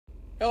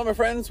Hello, my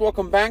friends.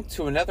 Welcome back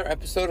to another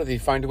episode of the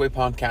Find a Way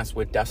podcast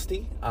with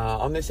Dusty.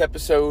 On this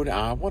episode,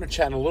 I want to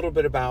chat a little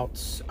bit about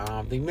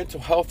the mental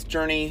health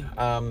journey,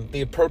 the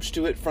approach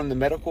to it from the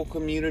medical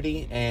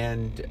community,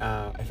 and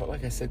I felt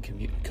like I said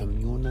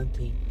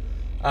community,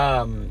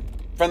 from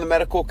the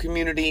medical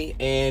community,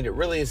 and it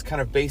really is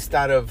kind of based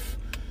out of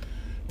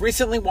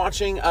recently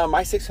watching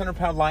My 600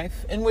 Pound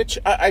Life, in which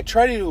I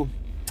try to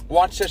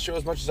watch that show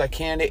as much as I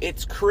can.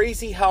 It's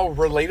crazy how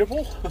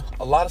relatable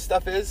a lot of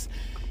stuff is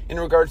in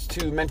regards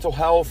to mental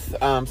health,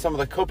 some of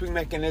the coping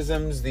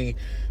mechanisms, the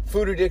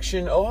food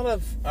addiction, a lot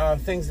of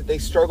things that they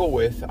struggle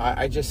with.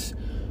 I just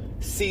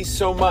see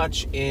so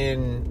much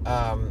in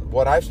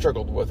what I've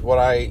struggled with,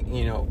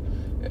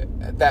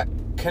 that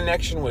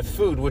connection with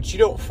food, which you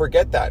don't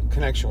forget that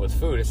connection with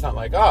food. It's not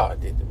like,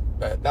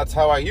 that's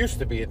how I used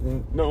to be.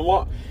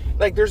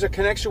 Like there's a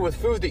connection with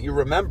food that you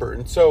remember.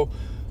 And so,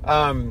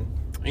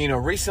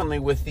 recently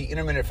with the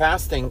intermittent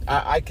fasting,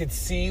 I could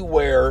see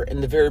where in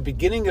the very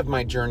beginning of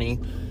my journey,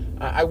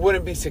 I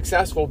wouldn't be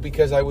successful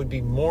because I would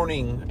be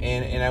mourning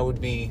and I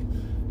would be,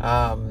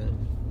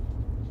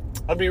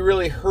 I'd be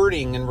really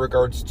hurting in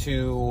regards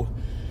to,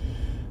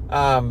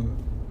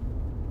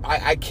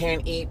 I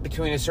can't eat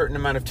between a certain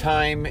amount of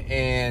time,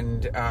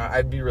 and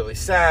I'd be really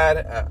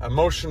sad,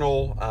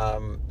 emotional,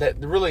 that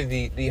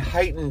really the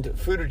heightened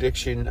food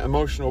addiction,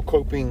 emotional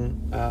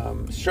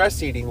coping,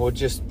 stress eating would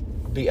just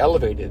be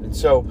elevated. And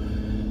so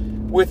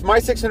with My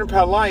 600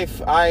 Pound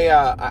Life,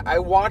 I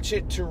watch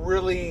it to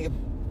really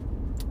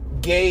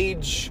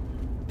gauge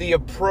the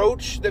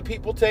approach that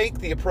people take,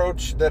 the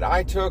approach that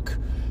I took.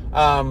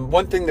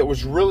 One thing that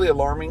was really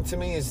alarming to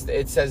me is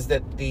it says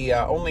that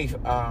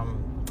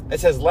it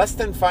says less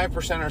than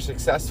 5% are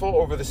successful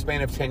over the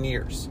span of 10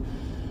 years.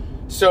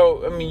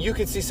 So, you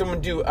could see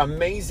someone do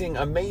amazing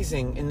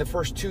in the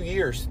first 2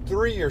 years,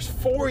 3 years,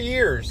 4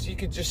 years. You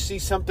could just see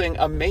something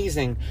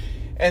amazing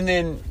and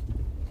then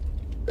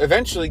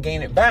eventually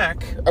gain it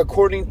back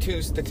according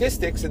to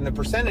statistics and the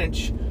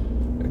percentage,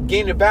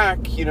 gain it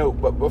back,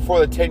 before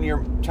the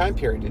 10-year time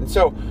period. And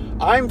so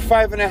I'm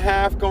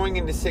 5.5 going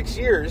into 6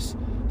 years.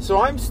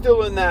 So I'm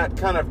still in that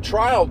kind of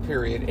trial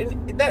period.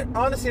 And that,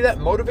 honestly, that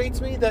motivates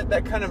me.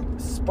 That kind of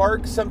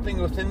sparks something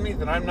within me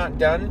that I'm not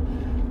done.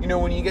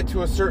 When you get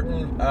to a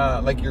certain,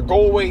 like your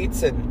goal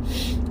weights and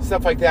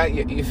stuff like that,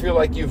 you feel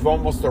like you've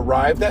almost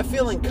arrived. That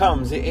feeling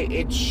comes.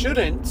 It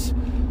shouldn't,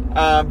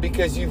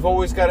 because you've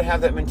always got to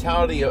have that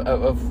mentality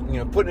of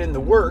putting in the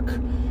work.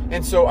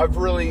 And so I've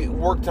really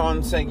worked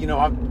on saying,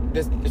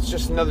 it's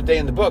just another day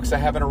in the books. I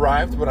haven't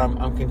arrived, but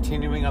I'm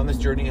continuing on this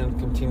journey and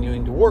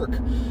continuing to work.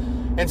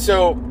 And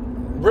so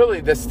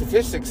really the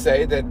statistics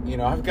say that,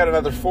 I've got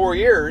another 4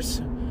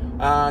 years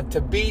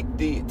to be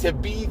the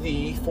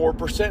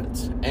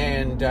 4%.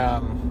 And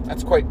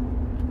that's quite,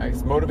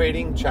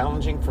 motivating,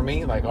 challenging for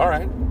me. Like, all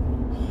right,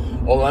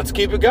 well, let's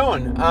keep it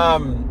going.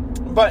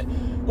 But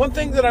one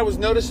thing that I was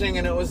noticing,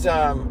 and it was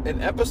an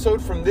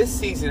episode from this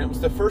season. It was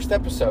the first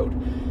episode.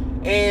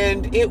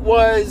 And it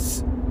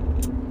was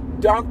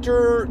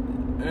Dr.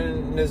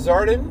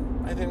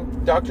 Nazardin, I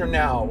think Dr.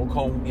 Now, we'll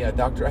call him, I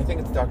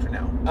think it's Dr.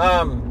 Now.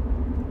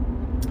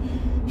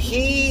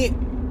 He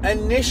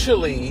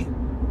initially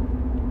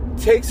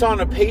takes on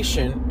a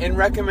patient and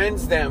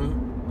recommends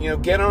them,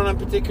 get on a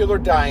particular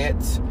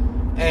diet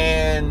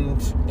and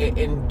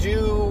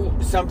do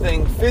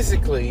something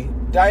physically,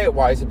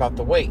 diet-wise, about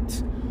the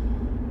weight.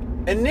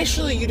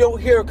 Initially, you don't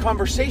hear a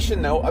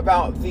conversation, though,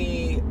 about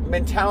the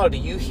mentality.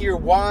 You hear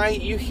why.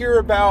 You hear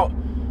about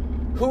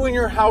who in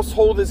your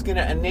household is going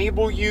to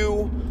enable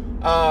you.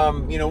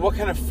 What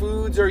kind of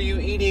foods are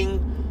you eating?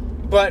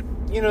 But,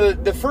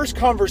 the first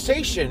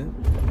conversation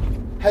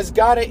has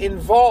got to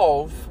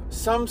involve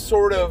some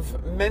sort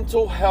of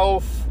mental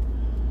health.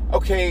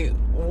 Okay,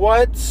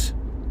 what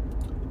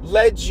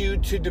led you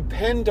to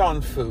depend on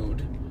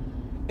food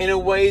in a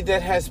way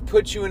that has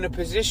put you in a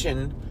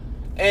position?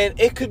 And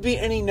it could be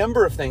any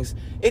number of things.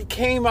 It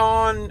came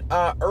on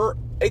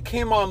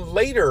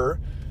later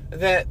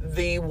that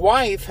the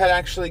wife had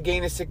actually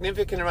gained a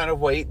significant amount of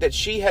weight, that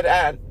she had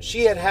had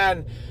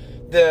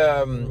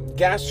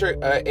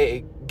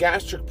the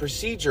gastric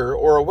procedure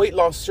or a weight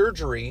loss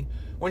surgery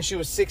when she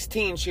was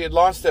 16. She had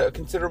lost a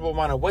considerable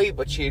amount of weight,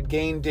 but she had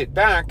gained it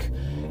back.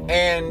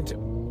 And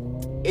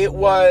it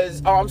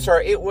was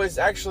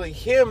actually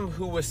him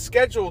who was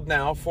scheduled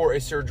now for a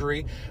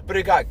surgery, but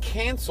it got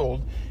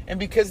canceled. And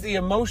because the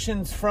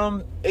emotions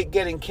from it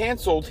getting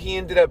canceled, he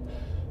ended up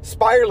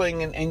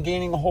spiraling and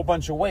gaining a whole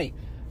bunch of weight.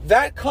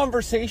 That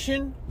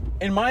conversation,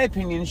 in my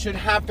opinion, should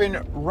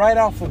happen right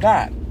off the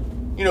bat.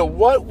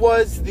 What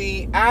was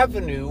the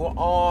avenue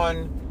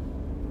on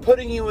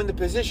putting you in the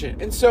position?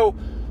 And so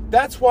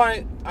that's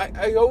why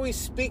I always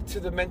speak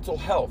to the mental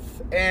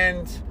health.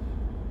 And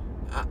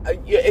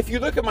if you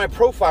look at my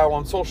profile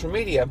on social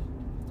media,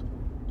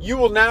 you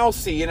will now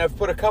see, and I've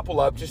put a couple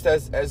up just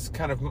as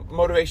kind of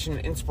motivation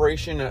and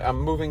inspiration.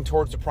 I'm moving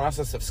towards the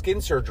process of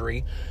skin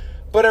surgery.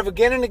 But I've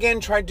again and again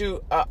tried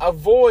to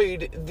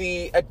avoid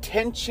the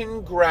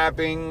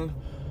attention-grabbing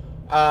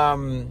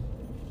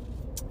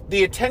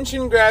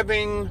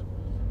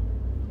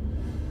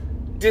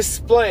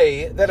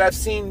display that I've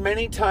seen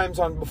many times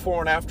on before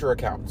and after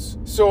accounts.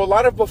 So a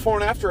lot of before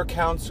and after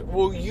accounts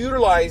will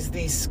utilize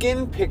these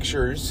skin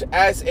pictures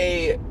as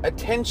a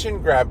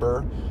attention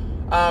grabber,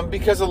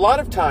 because a lot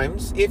of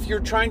times, if you're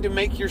trying to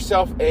make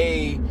yourself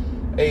a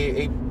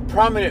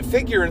prominent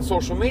figure in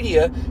social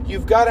media,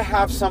 you've got to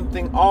have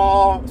something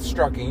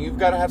awe-striking. You've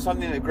got to have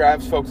something that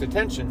grabs folks'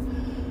 attention.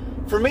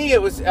 For me,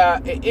 it was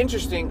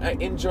interesting.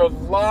 In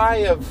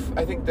July of,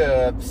 I think,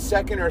 the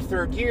second or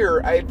third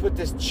year, I had put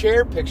this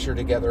chair picture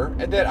together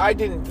that I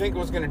didn't think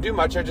was going to do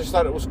much. I just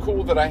thought it was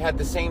cool that I had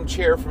the same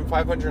chair from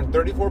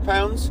 534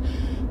 pounds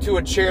to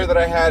a chair that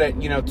I had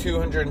at,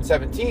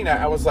 217.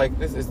 I was like,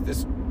 this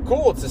is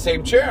cool. It's the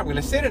same chair. I'm going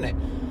to sit in it.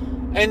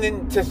 And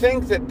then to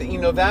think that,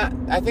 that,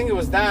 I think it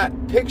was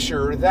that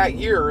picture that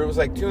year, it was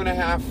like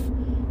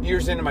 2.5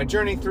 years into my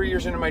journey, 3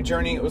 years into my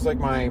journey. It was like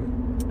my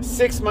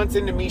 6 months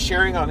into me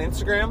sharing on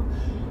Instagram.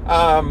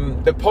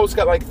 The post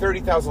got like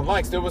 30,000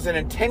 likes. There was an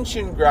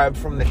attention grab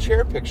from the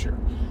chair picture.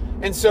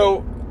 And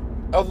so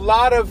a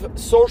lot of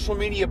social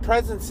media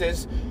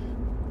presences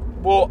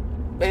will,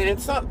 and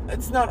it's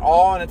not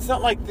all, and it's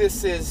not like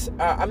this is,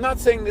 I'm not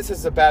saying this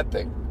is a bad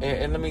thing.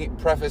 And let me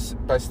preface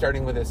by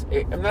starting with this.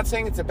 I'm not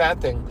saying it's a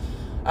bad thing.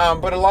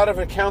 But a lot of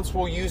accounts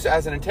will use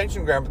as an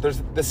attention grab. But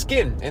there's the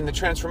skin and the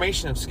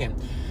transformation of skin.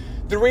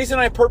 The reason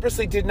I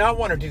purposely did not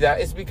want to do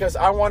that is because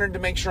I wanted to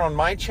make sure on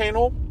my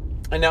channel,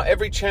 and now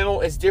every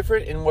channel is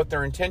different in what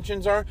their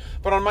intentions are,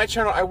 but on my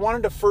channel, I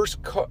wanted to first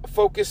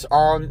focus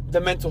on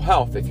the mental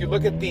health. If you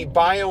look at the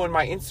bio in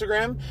my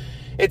Instagram,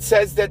 it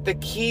says that the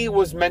key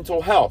was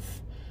mental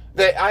health.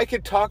 That I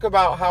could talk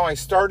about how I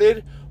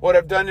started, what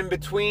I've done in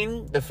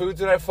between, the foods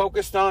that I've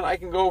focused on. I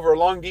can go over a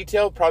long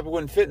detail, probably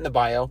wouldn't fit in the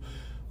bio.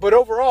 But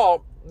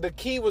overall, the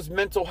key was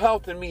mental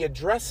health and me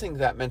addressing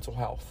that mental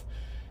health.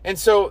 And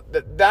so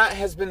that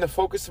has been the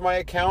focus of my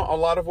account. A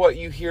lot of what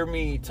you hear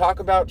me talk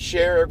about,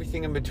 share,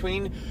 everything in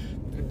between.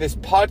 This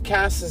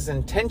podcast's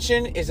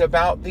intention is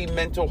about the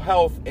mental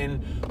health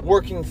and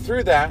working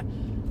through that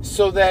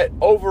so that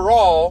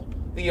overall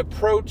the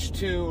approach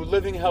to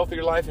living a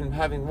healthier life and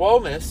having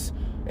wellness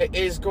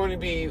is going to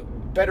be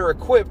better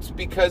equipped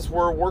because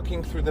we're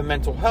working through the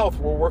mental health.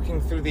 We're working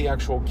through the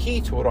actual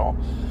key to it all.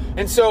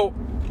 And so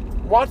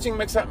watching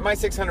My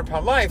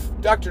 600-Pound Life,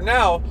 Dr.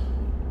 Now,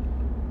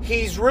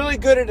 he's really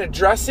good at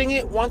addressing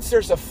it once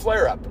there's a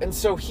flare-up. And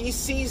so he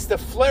sees the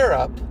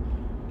flare-up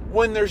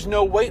when there's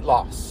no weight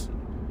loss.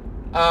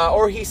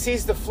 Or he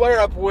sees the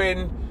flare-up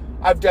when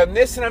I've done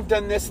this and I've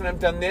done this and I've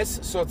done this,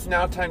 so it's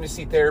now time to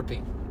see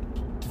therapy.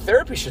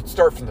 Therapy should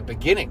start from the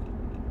beginning.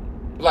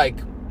 Like,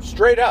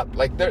 straight up.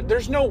 Like,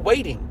 there's no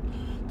waiting.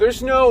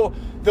 There's no,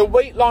 the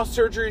weight loss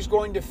surgery is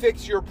going to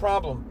fix your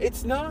problem.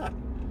 It's not.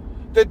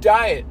 The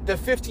diet, the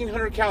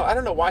 1,500 calories. I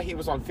don't know why he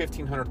was on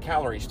 1,500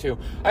 calories too.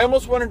 I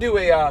almost want to do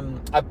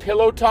a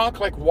pillow talk,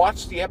 like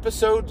watch the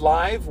episode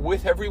live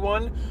with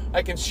everyone.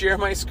 I can share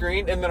my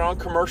screen and then on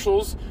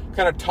commercials,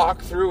 kind of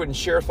talk through and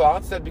share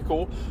thoughts. That'd be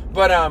cool.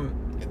 But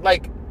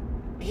like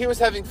he was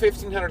having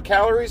 1,500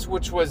 calories,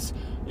 which was,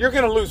 you're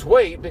going to lose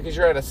weight because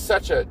you're at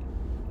such a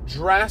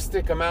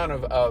drastic amount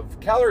of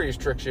calorie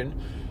restriction.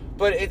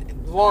 But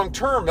long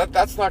term,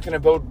 that's not going to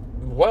bode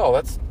well.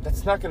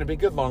 That's not going to be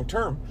good long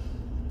term.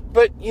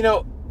 But,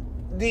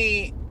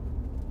 the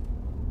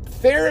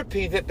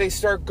therapy that they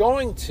start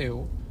going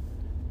to,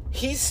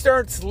 he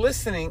starts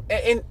listening.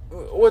 And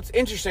what's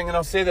interesting, and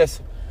I'll say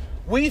this,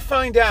 we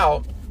find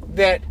out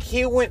that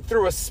he went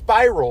through a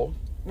spiral.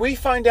 We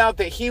find out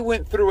that he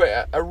went through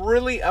a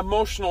really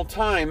emotional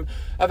time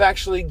of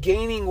actually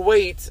gaining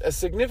weight, a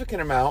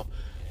significant amount,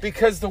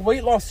 because the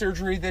weight loss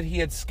surgery that he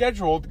had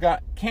scheduled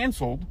got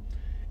canceled.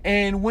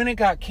 And when it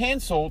got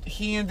canceled,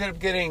 he ended up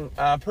getting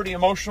pretty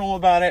emotional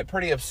about it,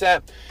 pretty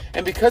upset.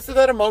 And because of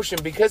that emotion,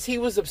 because he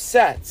was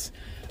upset,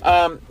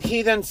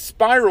 he then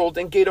spiraled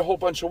and gained a whole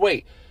bunch of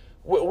weight.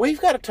 We've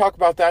got to talk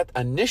about that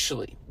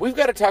initially. We've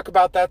got to talk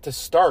about that to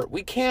start.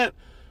 We can't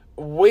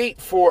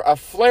wait for a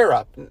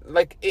flare-up.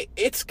 Like,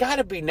 it's got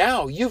to be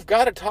now. You've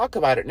got to talk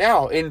about it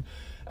now. And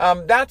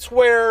that's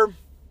where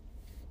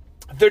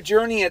the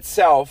journey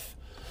itself...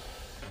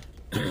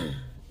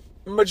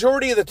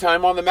 Majority of the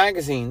time on the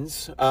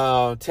magazines,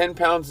 10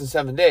 pounds in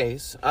 7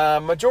 days,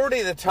 majority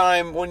of the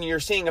time when you're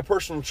seeing a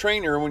personal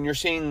trainer, when you're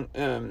seeing,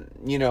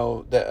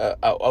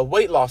 a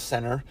weight loss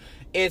center,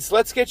 it's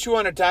let's get you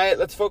on a diet,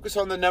 let's focus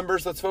on the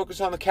numbers, let's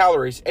focus on the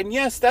calories. And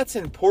yes, that's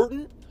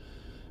important,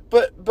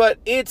 but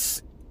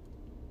it's,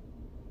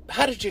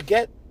 how did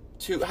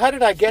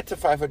I get to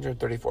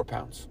 534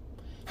 pounds?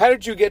 How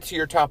did you get to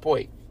your top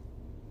weight?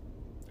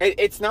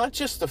 It's not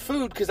just the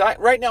food, because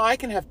right now I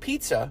can have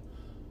pizza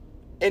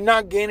and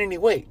not gain any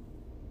weight.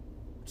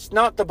 It's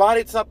not the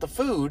body, it's not the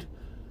food.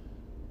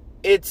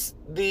 It's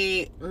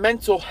the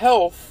mental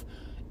health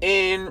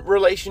in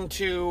relation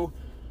to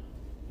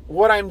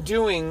what I'm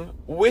doing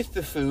with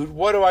the food.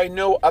 What do I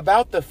know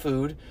about the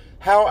food?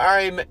 How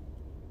I'm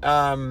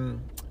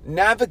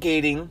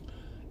navigating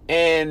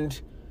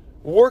and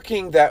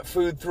working that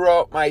food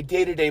throughout my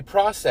day-to-day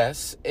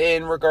process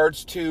in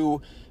regards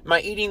to Am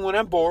I eating when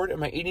I'm bored?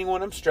 Am I eating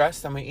when I'm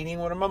stressed? Am I eating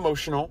when I'm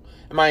emotional?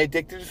 Am I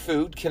addicted to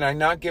food? Can I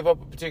not give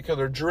up a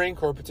particular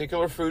drink or a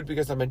particular food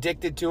because I'm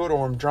addicted to it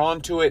or I'm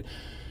drawn to it?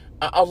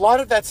 A lot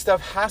of that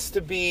stuff has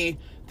to be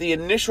the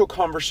initial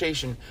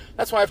conversation.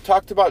 That's why I've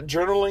talked about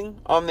journaling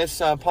on this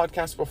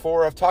podcast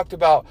before. I've talked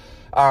about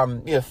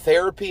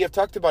therapy. I've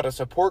talked about a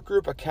support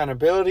group,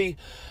 accountability.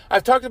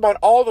 I've talked about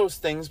all those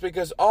things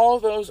because all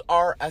those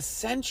are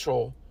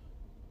essential,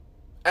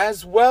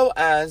 as well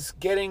as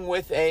getting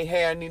with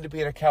hey, I need to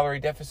be at a calorie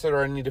deficit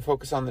or I need to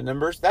focus on the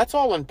numbers. That's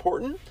all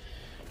important,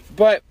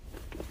 but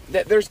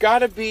there's got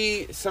to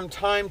be some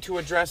time to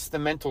address the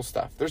mental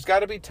stuff. There's got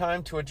to be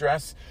time to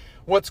address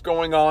what's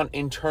going on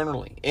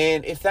internally.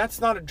 And if that's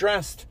not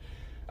addressed,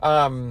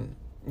 broken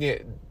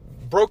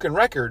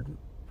record,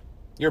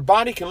 your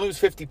body can lose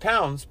 50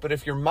 pounds, but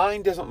if your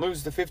mind doesn't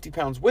lose the 50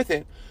 pounds with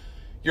it,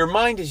 your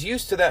mind is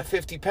used to that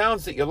 50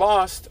 pounds that you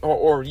lost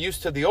or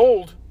used to the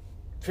old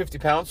 50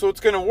 pounds. So it's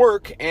going to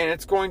work and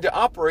it's going to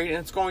operate and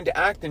it's going to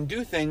act and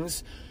do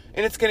things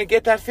and it's going to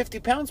get that 50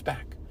 pounds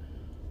back.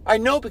 I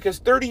know because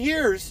 30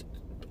 years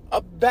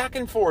of back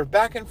and forth,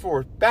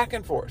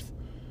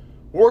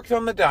 worked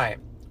on the diet,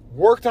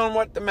 worked on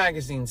what the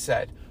magazine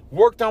said,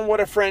 worked on what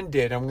a friend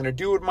did. I'm going to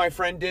do what my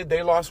friend did.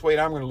 They lost weight.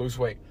 I'm going to lose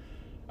weight.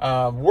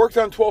 Worked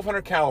on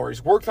 1,200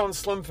 calories, worked on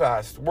Slim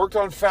Fast, worked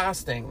on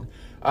fasting.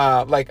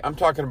 I'm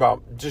talking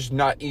about just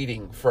not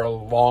eating for a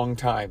long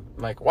time.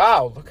 Like,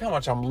 wow, look how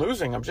much I'm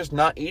losing. I'm just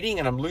not eating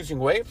and I'm losing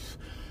weight.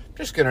 I'm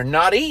just going to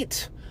not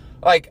eat.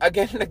 Like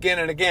again and again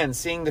and again,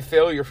 seeing the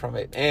failure from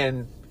it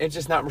and it's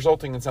just not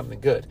resulting in something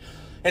good.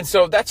 And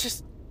so that's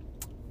just,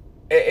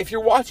 if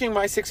you're watching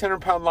My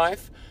 600-Pound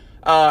Life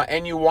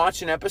and you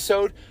watch an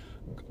episode,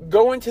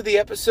 go into the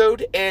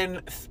episode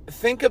and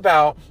think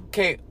about,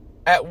 okay,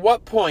 at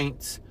what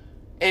points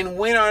and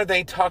when are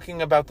they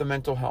talking about the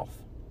mental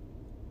health?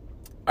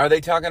 Are they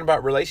talking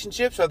about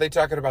relationships? Are they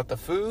talking about the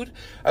food?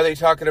 Are they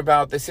talking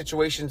about the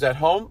situations at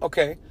home?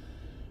 Okay.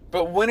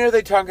 But when are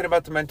they talking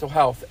about the mental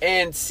health?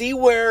 And see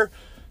where,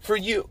 for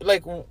you,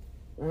 like,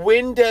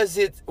 when is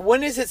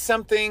it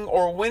something,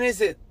 or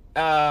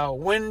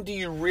when do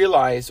you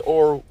realize,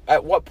 or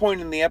at what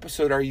point in the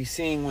episode are you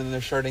seeing when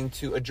they're starting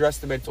to address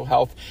the mental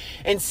health?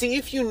 And see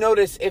if you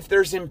notice if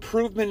there's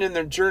improvement in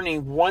their journey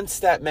once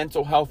that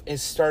mental health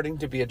is starting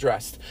to be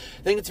addressed.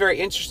 I think it's very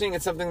interesting.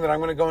 It's something that I'm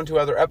going to go into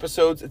other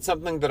episodes. It's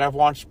something that I've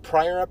watched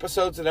prior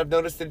episodes and I've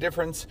noticed the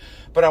difference,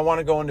 but I want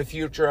to go into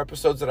future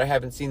episodes that I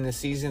haven't seen this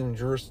season and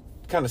just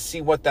kind of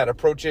see what that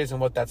approach is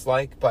and what that's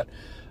like. But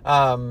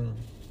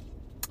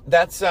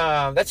that's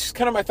just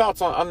kind of my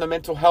thoughts on the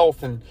mental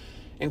health and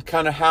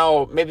kind of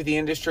how maybe the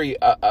industry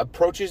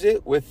approaches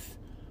it with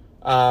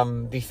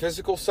the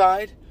physical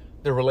side,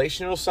 the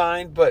relational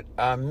side, but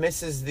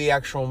misses the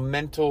actual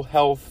mental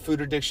health,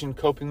 food addiction,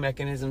 coping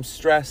mechanisms,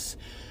 stress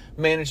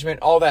management,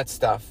 all that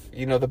stuff.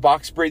 You know, the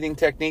box breathing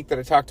technique that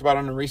I talked about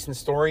on a recent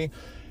story.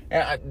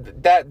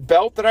 That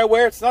belt that I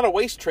wear, it's not a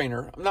waist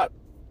trainer. I'm not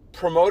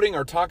promoting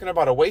or talking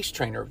about a waist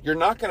trainer. You're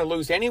not going to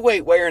lose any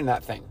weight wearing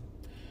that thing.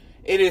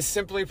 It is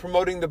simply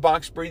promoting the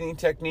box breathing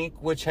technique,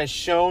 which has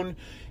shown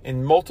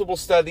in multiple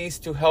studies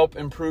to help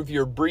improve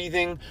your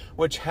breathing,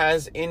 which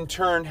has in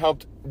turn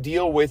helped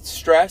deal with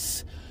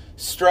stress,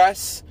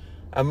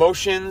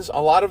 emotions.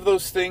 A lot of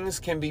those things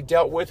can be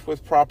dealt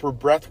with proper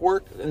breath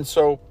work. And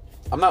so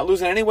I'm not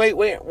losing any weight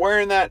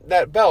wearing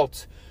that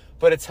belt,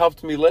 but it's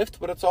helped me lift,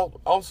 but it's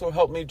also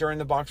helped me during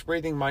the box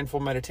breathing,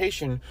 mindful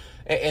meditation,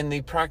 and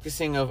the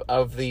practicing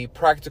of the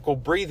practical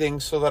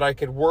breathing so that I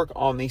could work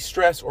on the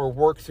stress or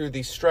work through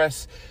the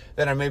stress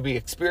that I may be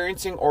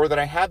experiencing or that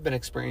I have been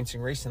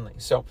experiencing recently.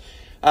 So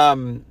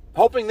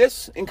hoping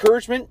this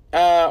encouragement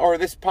or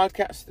this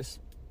podcast,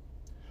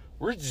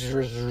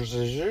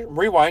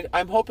 rewind,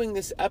 I'm hoping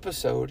this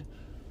episode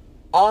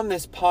on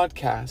this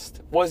podcast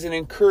was an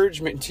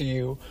encouragement to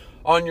you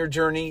on your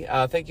journey.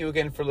 Thank you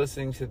again for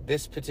listening to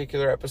this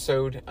particular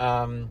episode.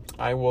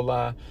 I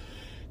will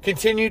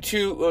continue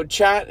to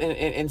chat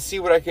and see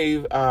what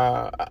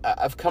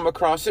I've come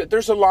across.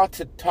 There's a lot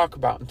to talk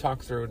about and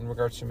talk through in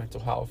regards to mental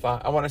health.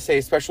 I want to say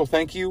a special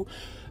thank you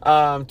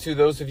to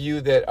those of you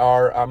that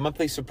are a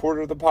monthly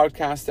supporter of the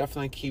podcast.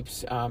 Definitely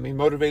keeps me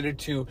motivated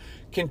to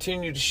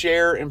continue to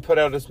share and put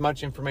out as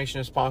much information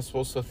as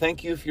possible. So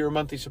thank you if you're a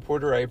monthly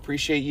supporter. I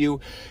appreciate you.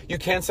 You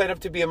can sign up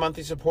to be a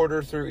monthly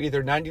supporter through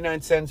either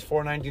 99 cents,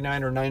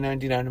 $4.99, or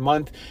 $9.99 a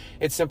month.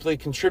 It simply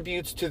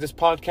contributes to this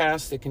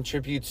podcast. It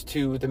contributes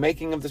to the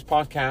making of this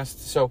podcast.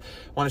 So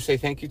I want to say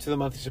thank you to the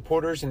monthly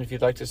supporters. And if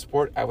you'd like to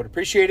support, I would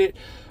appreciate it.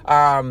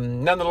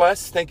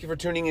 Nonetheless, thank you for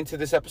tuning into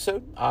this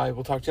episode. I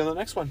will talk to you on the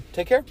next one.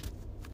 Take care.